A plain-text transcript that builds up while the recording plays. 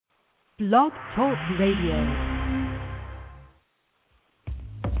Blog Talk Radio.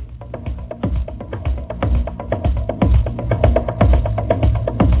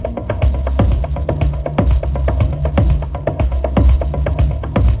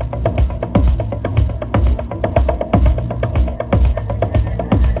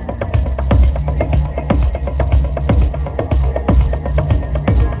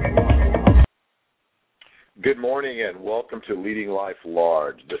 Good morning and welcome to Leading Life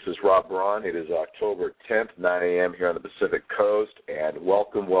Large. This is Rob Braun. It is October 10th, 9 a.m. here on the Pacific Coast, and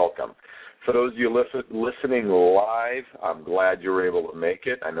welcome. For those of you listening live, I'm glad you were able to make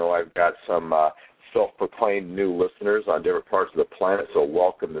it. I know I've got some self-proclaimed new listeners on different parts of the planet, so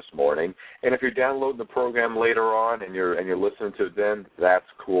welcome this morning. And if you're downloading the program later on and you're listening to it then, that's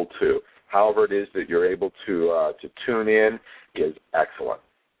cool too. However it is that you're able to tune in is excellent.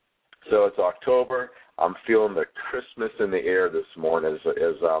 So it's October. I'm feeling the Christmas in the air this morning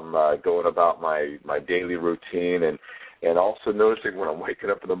as I'm going about my daily routine and also noticing when I'm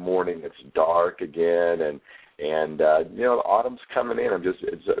waking up in the morning it's dark again and the autumn's coming in.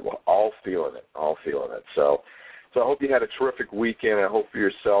 It's all feeling it. So I hope you had a terrific weekend. I hope for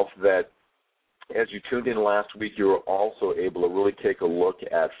yourself that as you tuned in last week you were also able to really take a look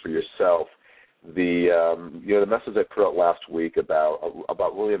at for yourself the message I put out last week about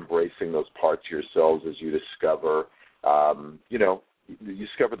really embracing those parts of yourselves as you discover you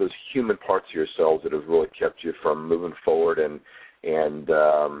discover those human parts of yourselves that have really kept you from moving forward and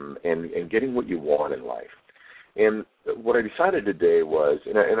getting what you want in life. And what I decided today was,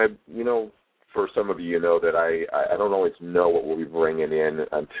 for some of you know that I don't always know what we'll be bringing in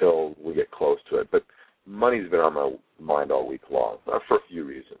until we get close to it, but money's been on my mind all week long for a few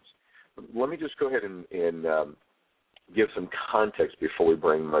reasons. Let me just go ahead and give some context before we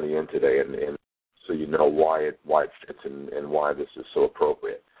bring money in today, and so you know why it fits and why this is so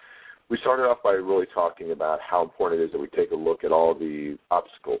appropriate. We started off by really talking about how important it is that we take a look at all the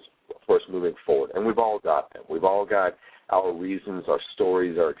obstacles, of course, moving forward, and we've all got them. We've all got our reasons, our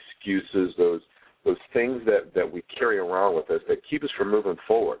stories, our excuses, those things that we carry around with us that keep us from moving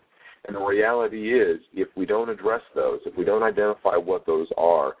forward. And the reality is, if we don't address those, if we don't identify what those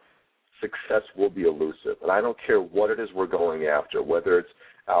are, success will be elusive. And I don't care what it is we're going after, whether it's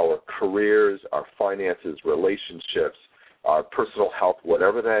our careers, our finances, relationships, our personal health,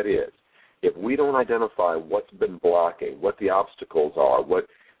 whatever that is. If we don't identify what's been blocking, what the obstacles are, what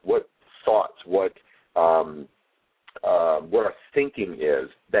thoughts, what our thinking is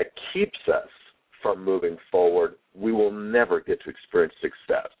that keeps us from moving forward, we will never get to experience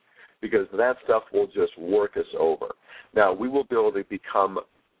success because that stuff will just work us over. Now, we will be able to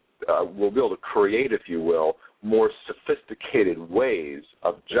we'll be able to create, if you will, more sophisticated ways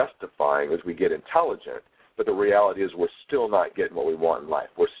of justifying as we get intelligent, but the reality is we're still not getting what we want in life.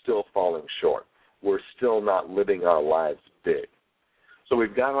 We're still falling short. We're still not living our lives big. So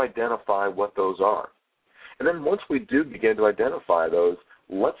we've got to identify what those are. And then once we do begin to identify those,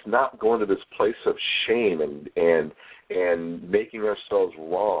 let's not go into this place of shame and making ourselves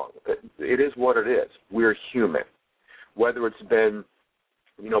wrong. It is what it is. We're human. Whether it's been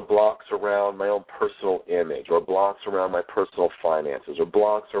blocks around my own personal image or blocks around my personal finances or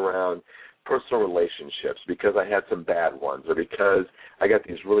blocks around personal relationships because I had some bad ones or because I got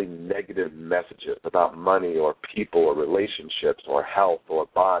these really negative messages about money or people or relationships or health or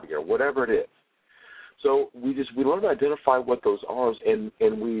body or whatever it is. So we learn to identify what those are and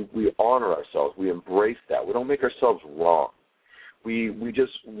we honor ourselves. We embrace that. We don't make ourselves wrong. We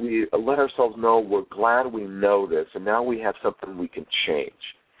let ourselves know we're glad we know this, and now we have something we can change.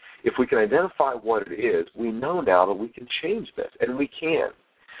 If we can identify what it is, we know now that we can change this, and we can.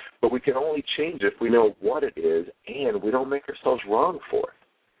 But we can only change it if we know what it is, and we don't make ourselves wrong for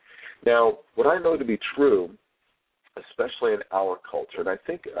it. Now, what I know to be true, especially in our culture, and I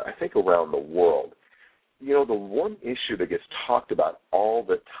think around the world, the one issue that gets talked about all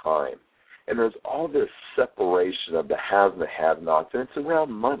the time, and there's all this separation of the haves and the have-nots, and it's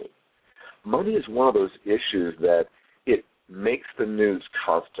around money. Money is one of those issues that it makes the news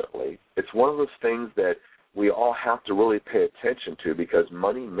constantly. It's one of those things that we all have to really pay attention to because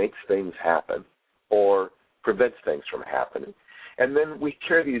money makes things happen or prevents things from happening. And then we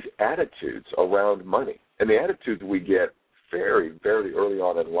carry these attitudes around money, and the attitudes we get very, very early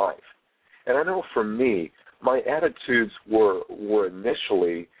on in life. And I know for me, my attitudes were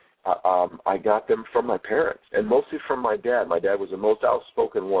initially I got them from my parents, and mostly from my dad. My dad was the most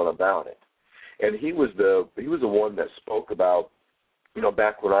outspoken one about it, and he was the one that spoke about,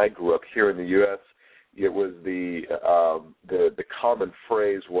 back when I grew up here in the U.S., it was the common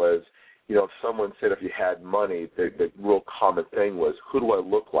phrase was, if someone said if you had money, the real common thing was, who do I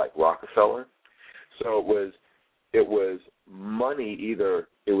look like, Rockefeller? So it was money, either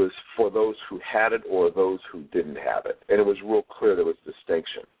it was for those who had it or those who didn't have it. And it was real clear there was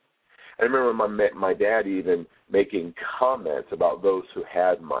distinction. I remember my dad even making comments about those who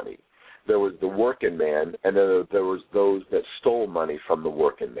had money. There was the working man, and then there was those that stole money from the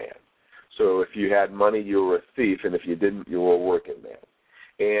working man. So if you had money, you were a thief, and if you didn't, you were a working man.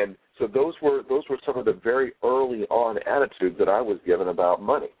 And so those were some of the very early on attitudes that I was given about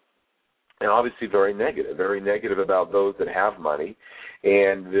money. And obviously very negative about those that have money,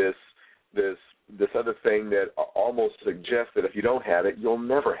 and this other thing that almost suggests that if you don't have it, you'll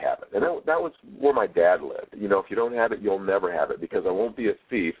never have it. And that was where my dad lived. If you don't have it, you'll never have it, because I won't be a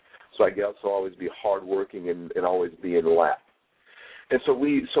thief, so I guess I'll always be hardworking and always be in lack. And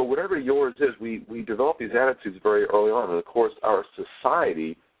so whatever yours is, we develop these attitudes very early on. And, of course, our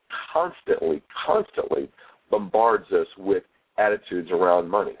society constantly bombards us with attitudes around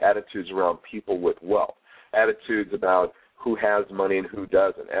money, attitudes around people with wealth, attitudes about who has money and who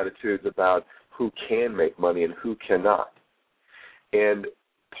doesn't, attitudes about who can make money and who cannot. And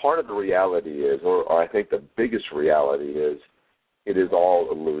part of the reality is, or I think the biggest reality is, it is all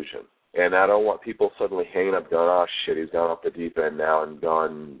illusion. And I don't want people suddenly hanging up going, oh, shit, he's gone off the deep end now and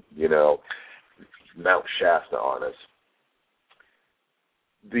gone, Mount Shasta on us.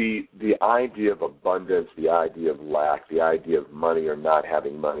 The idea of abundance, the idea of lack, the idea of money or not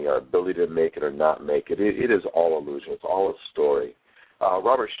having money, our ability to make it or not make it, it is all illusion. It's all a story.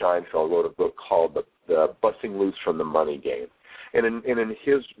 Robert Scheinfeld wrote a book called the Busting Loose from the Money Game. And in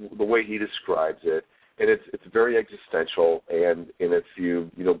the way he describes it, and it's very existential, and if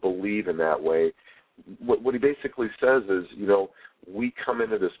you believe in that way, what he basically says is, we come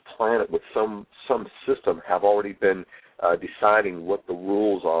into this planet with some system have already been deciding what the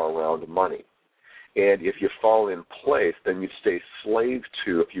rules are around money. And if you fall in place, then you stay slave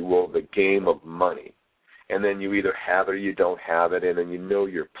to, if you will, the game of money. And then you either have it or you don't have it, and then you know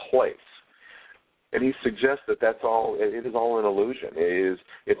your place. And he suggests that it is all an illusion.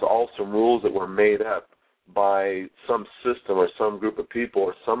 It's all some rules that were made up by some system or some group of people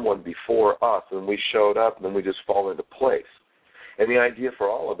or someone before us, and we showed up, and then we just fall into place. And the idea for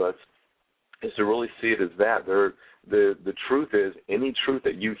all of us is to really see it as that. The truth is, any truth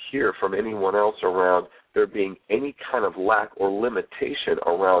that you hear from anyone else around there being any kind of lack or limitation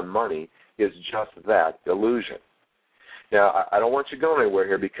around money is just that, illusion. Now, I don't want you going anywhere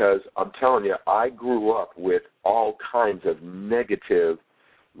here, because I'm telling you, I grew up with all kinds of negative,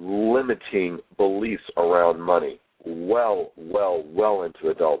 limiting beliefs around money well into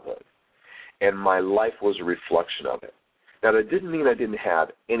adulthood. And my life was a reflection of it. Now, that didn't mean I didn't have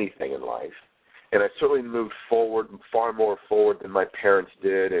anything in life. And I certainly moved forward, far more forward than my parents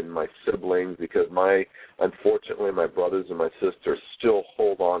did and my siblings, because unfortunately, my brothers and my sisters still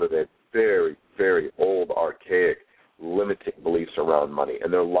hold on to that very, very old, archaic, limiting beliefs around money,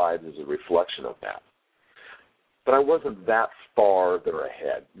 and their lives is a reflection of that. But I wasn't that farther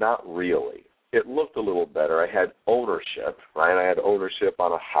ahead, not really. It looked a little better. I had ownership, right? I had ownership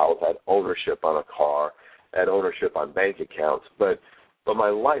on a house, I had ownership on a car, I had ownership on bank accounts, but my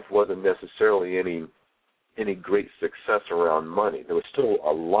life wasn't necessarily any great success around money. There was still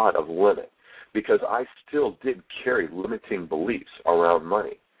a lot of limit, because I still did carry limiting beliefs around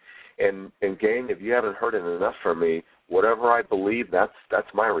money. And gang, if you haven't heard it enough from me, whatever I believe, that's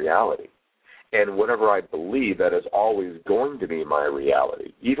my reality. And whatever I believe, that is always going to be my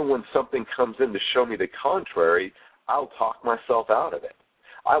reality. Even when something comes in to show me the contrary, I'll talk myself out of it.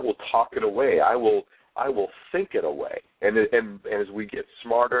 I will talk it away. I will think it away. And as we get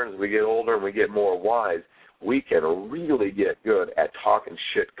smarter, as we get older, and we get more wise, we can really get good at talking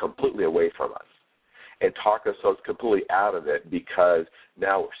shit completely away from us and talk ourselves completely out of it, because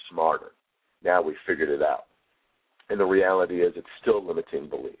now we're smarter. Now we figured it out. And the reality is, it's still limiting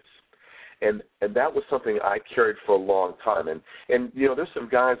beliefs. And that was something I carried for a long time. And there's some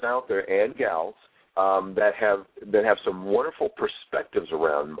guys out there and gals that have some wonderful perspectives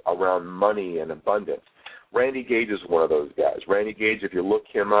around money and abundance. Randy Gage is one of those guys. Randy Gage, if you look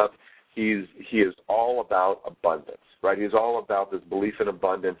him up, he is all about abundance, right? He's all about this belief in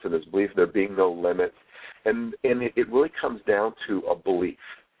abundance and this belief there being no limits. And it really comes down to a belief.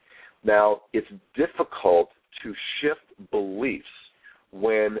 Now, it's difficult to shift beliefs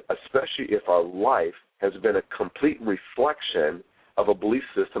when, especially if our life has been a complete reflection of a belief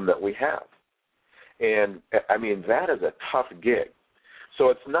system that we have. And, I mean, that is a tough gig. So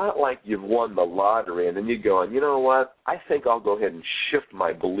it's not like you've won the lottery and then you go, and you know what, I think I'll go ahead and shift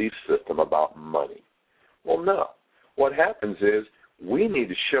my belief system about money. Well, no. What happens is we need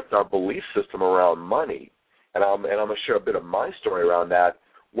to shift our belief system around money. And I'm going to share a bit of my story around that.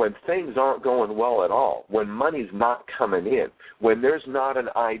 When things aren't going well at all, when money's not coming in, when there's not an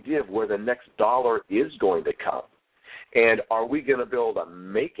idea of where the next dollar is going to come, and are we going to be able to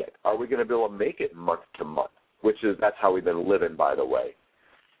make it? Are we going to be able to make it month to month? That's how we've been living, by the way.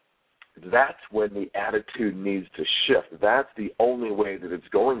 That's when the attitude needs to shift. That's the only way that it's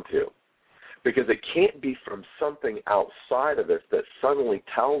going to. Because it can't be from something outside of us that suddenly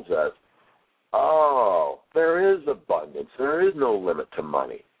tells us, oh, there is abundance. There is no limit to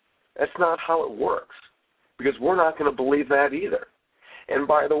money. That's not how it works, because we're not going to believe that either. And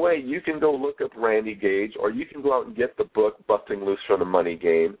by the way, you can go look up Randy Gage, or you can go out and get the book, Busting Loose from the Money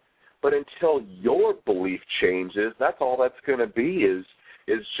Game. But until your belief changes, that's all that's going to be is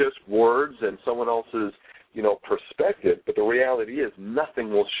just words and someone else's, perspective. But the reality is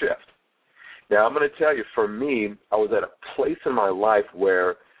nothing will shift. Now, I'm going to tell you, for me, I was at a place in my life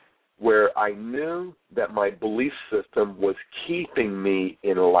where I knew that my belief system was keeping me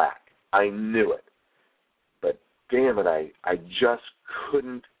in lack. I knew it. But damn it, I just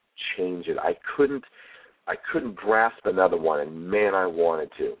couldn't change it. I couldn't grasp another one, and man, I wanted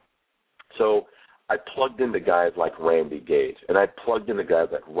to. So I plugged into guys like Randy Gage, and I plugged into guys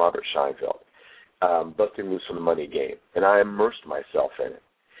like Robert Scheinfeld, Busting Loose from the Money Game, and I immersed myself in it.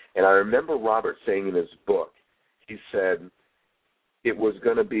 And I remember Robert saying in his book, he said, it was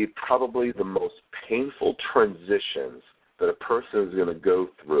going to be probably the most painful transitions that a person is going to go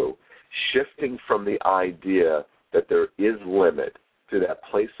through, shifting from the idea that there is limit to that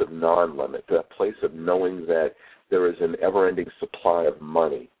place of non-limit, to that place of knowing that there is an ever-ending supply of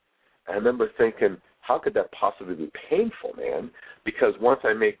money. I remember thinking, how could that possibly be painful, man? Because once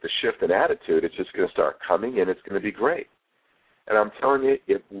I make the shift in attitude, it's just going to start coming and it's going to be great. And I'm telling you,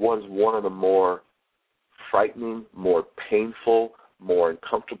 it was one of the more frightening, more painful, more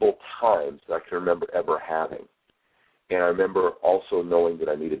uncomfortable times that I can remember ever having. And I remember also knowing that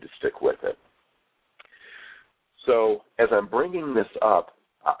I needed to stick with it. So as I'm bringing this up,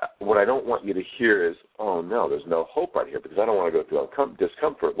 what I don't want you to hear is, oh, no, there's no hope right here because I don't want to go through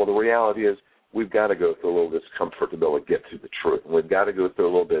discomfort. Well, the reality is we've got to go through a little discomfort to be able to get to the truth. And we've got to go through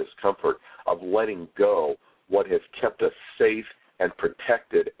a little bit of discomfort of letting go what has kept us safe and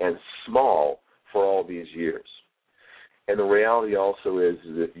protected and small for all these years. And the reality also is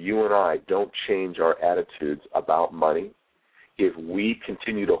that if you and I don't change our attitudes about money, if we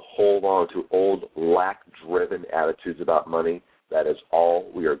continue to hold on to old lack-driven attitudes about money, that is all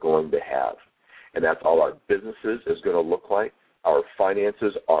we are going to have. And that's all our businesses is going to look like. Our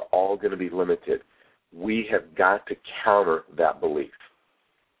finances are all going to be limited. We have got to counter that belief.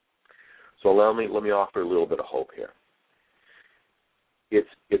 So let me offer a little bit of hope here.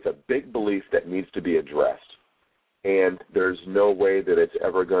 It's a big belief that needs to be addressed, and there's no way that it's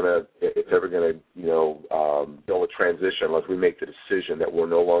ever gonna build a transition unless we make the decision that we're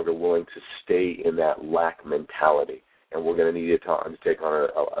no longer willing to stay in that lack mentality, and we're going to need to take on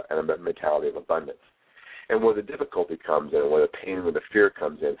a mentality of abundance. And where the difficulty comes in, where the pain, where the fear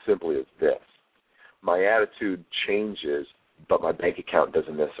comes in, simply is this: my attitude changes, but my bank account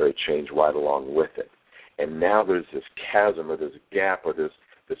doesn't necessarily change right along with it. And now there's this chasm or this gap or this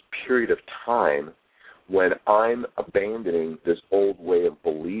period of time when I'm abandoning this old way of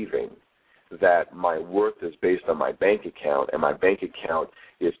believing that my worth is based on my bank account and my bank account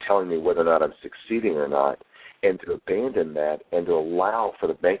is telling me whether or not I'm succeeding or not, and to abandon that and to allow for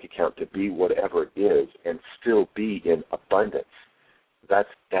the bank account to be whatever it is and still be in abundance. That's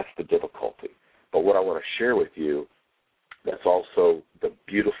the difficulty. But what I want to share with you, that's also the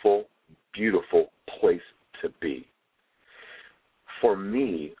beautiful, beautiful place to be. For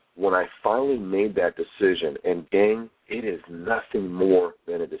me, when I finally made that decision, and gang, it is nothing more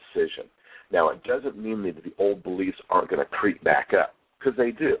than a decision. Now, it doesn't mean that the old beliefs aren't going to creep back up, because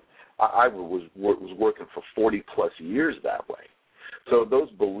they do. I was working for 40-plus years that way. So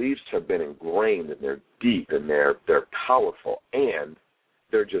those beliefs have been ingrained, and they're deep, and they're powerful, and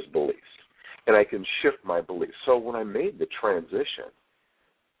they're just beliefs. And I can shift my beliefs. So when I made the transition,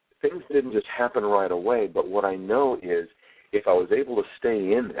 things didn't just happen right away, but what I know is if I was able to stay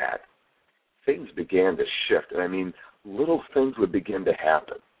in that, things began to shift. And I mean, little things would begin to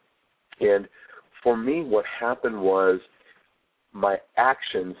happen. And for me, what happened was my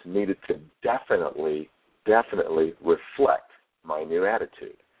actions needed to definitely reflect my new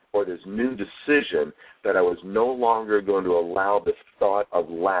attitude, or this new decision that I was no longer going to allow this thought of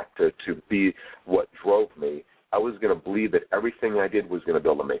lack to be what drove me. I was going to believe that everything I did was going to be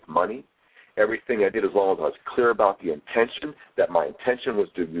able to make money. Everything I did, as long as I was clear about the intention, that my intention was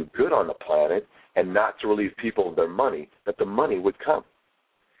to do good on the planet, and not to relieve people of their money, that the money would come.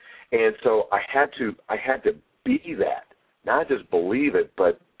 And so I had to be that, not just believe it,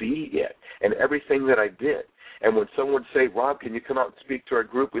 but be it, and everything that I did. And when someone would say, Rob, can you come out and speak to our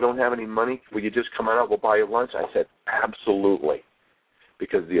group? We don't have any money. Will you just come on out? We'll buy you lunch. I said, absolutely,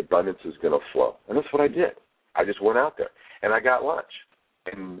 because the abundance is going to flow. And that's what I did. I just went out there, and I got lunch.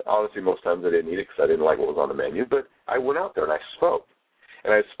 And honestly, most times I didn't eat it because I didn't like what was on the menu, but I went out there and I spoke.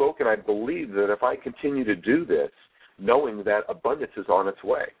 And I spoke, and I believe that if I continue to do this, knowing that abundance is on its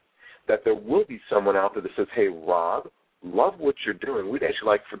way, that there will be someone out there that says, hey, Rob, love what you're doing. We'd actually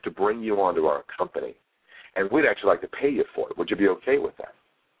like to bring you onto our company, and we'd actually like to pay you for it. Would you be okay with that?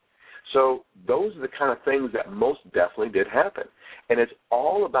 So those are the kind of things that most definitely did happen. And it's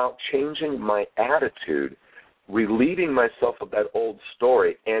all about changing my attitude, relieving myself of that old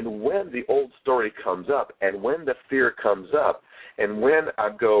story. And when the old story comes up, and when the fear comes up, and when I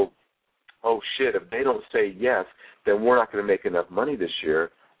go, oh, shit, if they don't say yes, then we're not going to make enough money this year,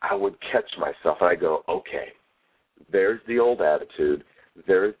 I would catch myself and I go, okay, there's the old attitude.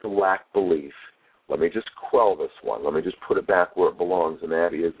 There's the lack belief. Let me just quell this one. Let me just put it back where it belongs, and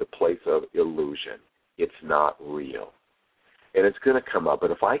that is the place of illusion. It's not real. And it's going to come up.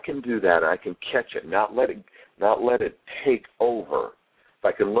 But if I can do that, I can catch it, not let it take over. If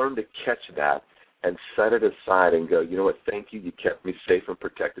I can learn to catch that and set it aside and go, you know what, thank you. You kept me safe and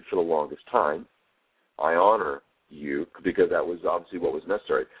protected for the longest time. I honor you because that was obviously what was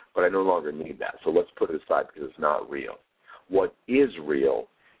necessary, but I no longer need that. So let's put it aside because it's not real. What is real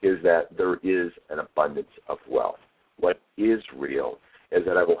is that there is an abundance of wealth. What is real is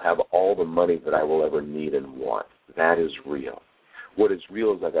that I will have all the money that I will ever need and want. That is real. What is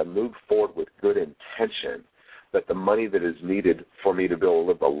real is that I move forward with good intention, that the money that is needed for me to be able to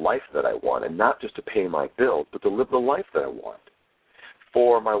live the life that I want, and not just to pay my bills, but to live the life that I want.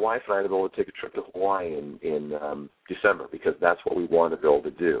 For my wife and I to be able to take a trip to Hawaii in December, because that's what we want to be able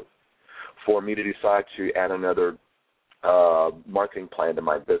to do. For me to decide to add another marketing plan to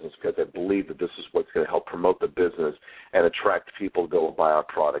my business, because I believe that this is what's going to help promote the business and attract people to go buy our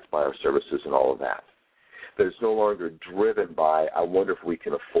products, buy our services, and all of that. That it's no longer driven by, I wonder if we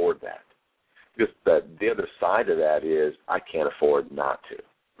can afford that. Because the other side of that is, I can't afford not to,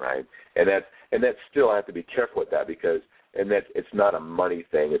 right? And that's still, I have to be careful with that, because it's not a money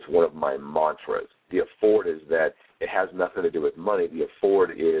thing. It's one of my mantras. The afford is that it has nothing to do with money. The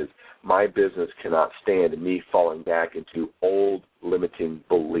afford is my business cannot stand me falling back into old limiting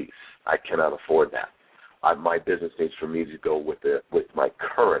beliefs. I cannot afford that. My business needs for me to go with my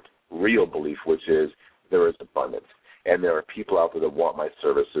current real belief, which is there is abundance. And there are people out there that want my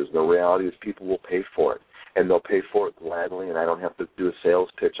services. And the reality is people will pay for it. And they'll pay for it gladly, and I don't have to do a sales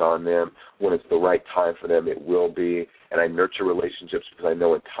pitch on them. When it's the right time for them, it will be. And I nurture relationships because I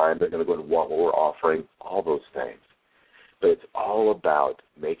know in time they're going to go and want what we're offering, all those things. But it's all about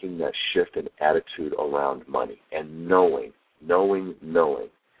making that shift in attitude around money and knowing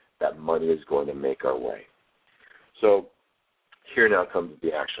that money is going to make our way. So here now comes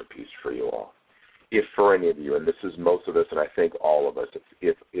the action piece for you all. If for any of you, and this is most of us, and I think all of us,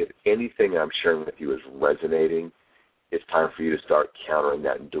 if anything I'm sharing with you is resonating, it's time for you to start countering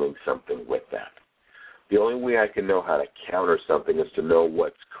that and doing something with that. The only way I can know how to counter something is to know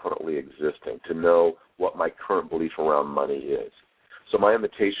what's currently existing, to know what my current belief around money is. So my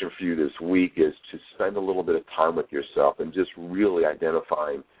invitation for you this week is to spend a little bit of time with yourself and just really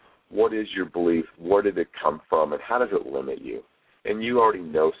identifying what is your belief, where did it come from, and how does it limit you? And you already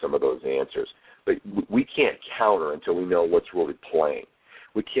know some of those answers. But we can't counter until we know what's really playing.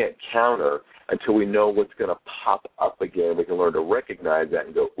 We can't counter until we know what's going to pop up again. We can learn to recognize that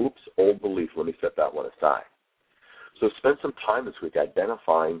and go, oops, old belief, let me set that one aside. So spend some time this week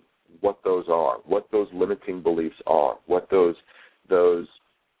identifying what those are, what those limiting beliefs are, what those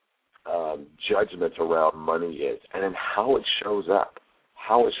judgments around money is, and then how it shows up,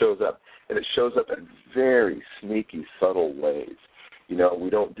 And it shows up in very sneaky, subtle ways. You know, we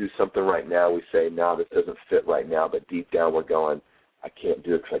don't do something right now. We say, no, this doesn't fit right now. But deep down we're going, I can't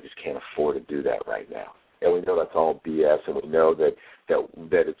do it because I just can't afford to do that right now. And we know that's all BS, and we know that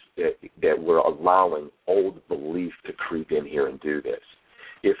we're allowing old belief to creep in here and do this.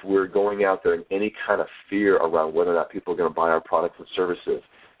 If we're going out there in any kind of fear around whether or not people are going to buy our products and services,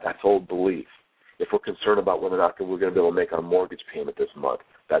 that's old belief. If we're concerned about whether or not we're going to be able to make our mortgage payment this month,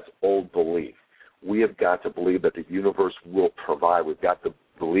 that's old belief. We have got to believe that the universe will provide. We've got to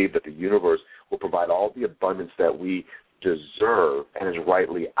believe that the universe will provide all the abundance that we deserve and is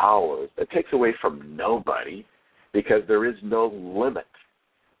rightly ours. That takes away from nobody because there is no limit.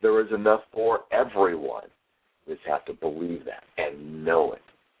 There is enough for everyone. We just have to believe that and know it.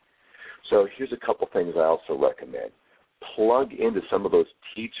 So here's a couple things I also recommend. Plug into some of those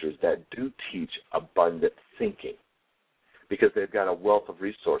teachers that do teach abundant thinking, because they've got a wealth of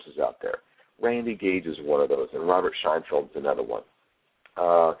resources out there. Randy Gage is one of those, and Robert Scheinfeld is another one.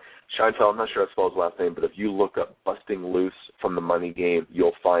 Scheinfeld, I'm not sure how to spell his last name, but if you look up Busting Loose from the Money Game,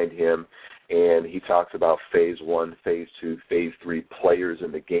 you'll find him, and he talks about phase 1, phase 2, phase 3 players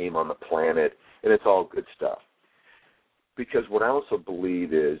in the game on the planet, and it's all good stuff. Because what I also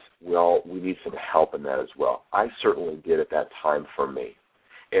believe is we need some help in that as well. I certainly did at that time for me.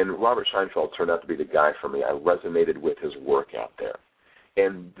 And Robert Scheinfeld turned out to be the guy for me. I resonated with his work out there.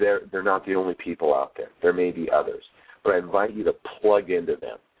 And they're not the only people out there. There may be others. But I invite you to plug into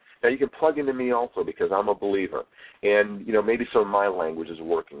them. Now, you can plug into me also because I'm a believer. And, maybe some of my language is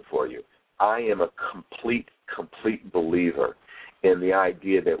working for you. I am a complete believer in the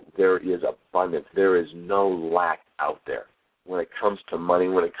idea that there is abundance. There is no lack out there when it comes to money,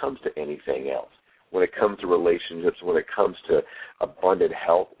 when it comes to anything else. When it comes to relationships, when it comes to abundant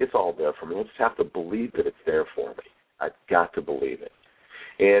health, it's all there for me. I just have to believe that it's there for me. I've got to believe it.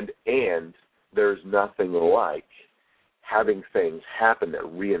 And there's nothing like having things happen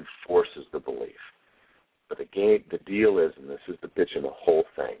that reinforces the belief. But the deal is, and this is the bitch in the whole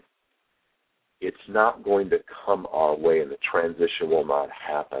thing, it's not going to come our way, and the transition will not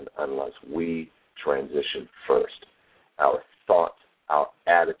happen unless we transition first. Our thoughts, our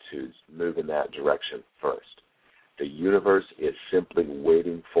attitudes move in that direction first. The universe is simply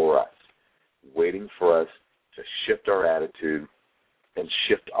waiting for us to shift our attitude and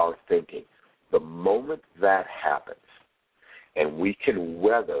shift our thinking. The moment that happens, and we can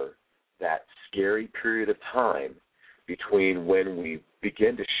weather that scary period of time between when we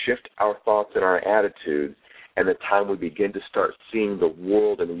begin to shift our thoughts and our attitudes and the time we begin to start seeing the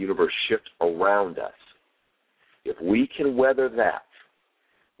world and the universe shift around us, if we can weather that,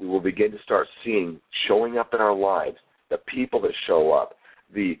 we will begin to start seeing, showing up in our lives, the people that show up,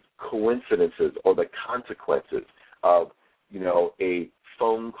 the coincidences or the consequences of, a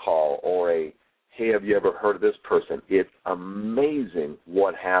phone call or a, hey, have you ever heard of this person? It's amazing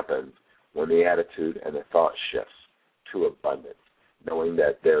what happens when the attitude and the thought shifts to abundance, knowing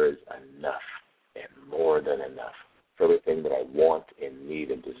that there is enough and more than enough for everything that I want and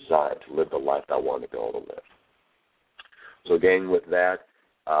need and desire to live the life I want to be able to live. So again, with that,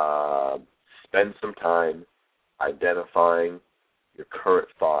 spend some time identifying your current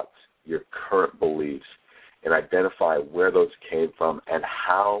thoughts, your current beliefs, and identify where those came from and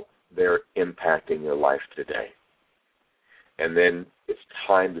how they're impacting your life today. And then it's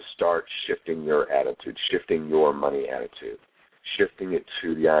time to start shifting your attitude, shifting your money attitude, shifting it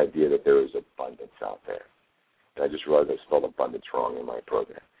to the idea that there is abundance out there. And I just realized I spelled abundance wrong in my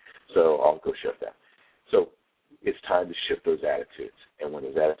program. So I'll go shift that. So it's time to shift those attitudes. And when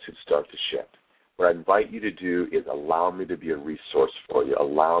those attitudes start to shift, what I invite you to do is allow me to be a resource for you.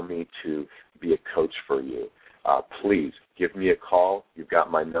 Allow me to be a coach for you. Please give me a call. You've got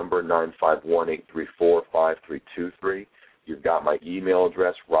my number, 951-834-5323. You've got my email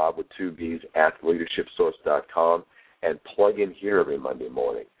address, Rob with 2 B's, @leadershipsource.com, and plug in here every Monday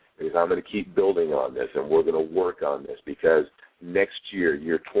morning because I'm going to keep building on this and we're going to work on this because next year,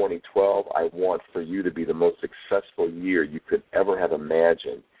 year 2012, I want for you to be the most successful year you could ever have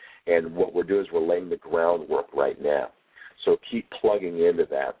imagined. And what we're doing is we're laying the groundwork right now. So keep plugging into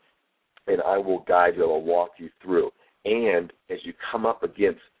that, and I will guide you. I will walk you through. And as you come up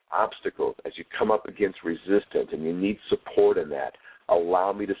against obstacles, as you come up against resistance, and you need support in that,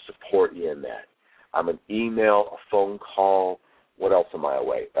 allow me to support you in that. I'm an email, a phone call. What else am I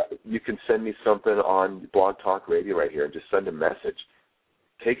away? You can send me something on Blog Talk Radio right here and just send a message.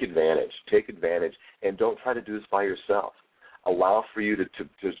 Take advantage, and don't try to do this by yourself. Allow for you to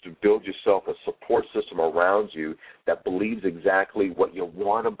build yourself a support system around you that believes exactly what you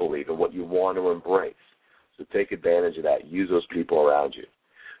want to believe and what you want to embrace. So take advantage of that. Use those people around you.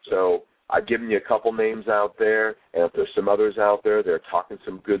 So I've given you a couple names out there, and if there's some others out there, they're talking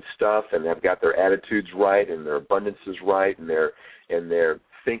some good stuff and have got their attitudes right and their abundances right and their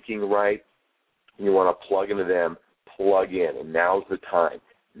thinking right, you want to plug into them, plug in, and now's the time.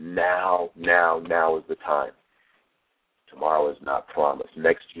 Now is the time. Tomorrow is not promised.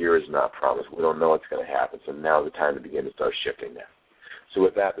 Next year is not promised. We don't know what's going to happen, so now's the time to begin to start shifting that. So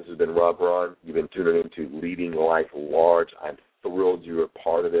with that, this has been Rob Braun. You've been tuning into Leading Life Large. I'm thrilled you're a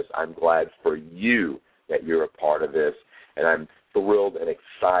part of this. I'm glad for you that you're a part of this, and I'm thrilled and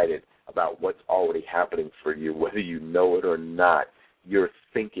excited about what's already happening for you. Whether you know it or not, your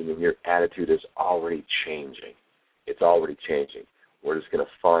thinking and your attitude is already changing. It's already changing. We're just going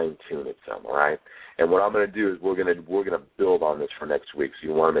to fine-tune it some, all right? And what I'm going to do is we're going to build on this for next week, so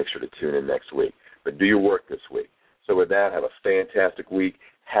you want to make sure to tune in next week. But do your work this week. So with that, have a fantastic week.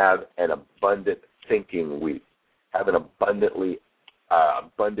 Have an abundant thinking week. Have an abundant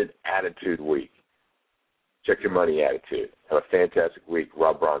attitude week. Check your money attitude. Have a fantastic week.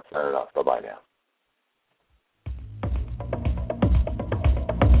 Rob Braun signing off. Bye-bye now.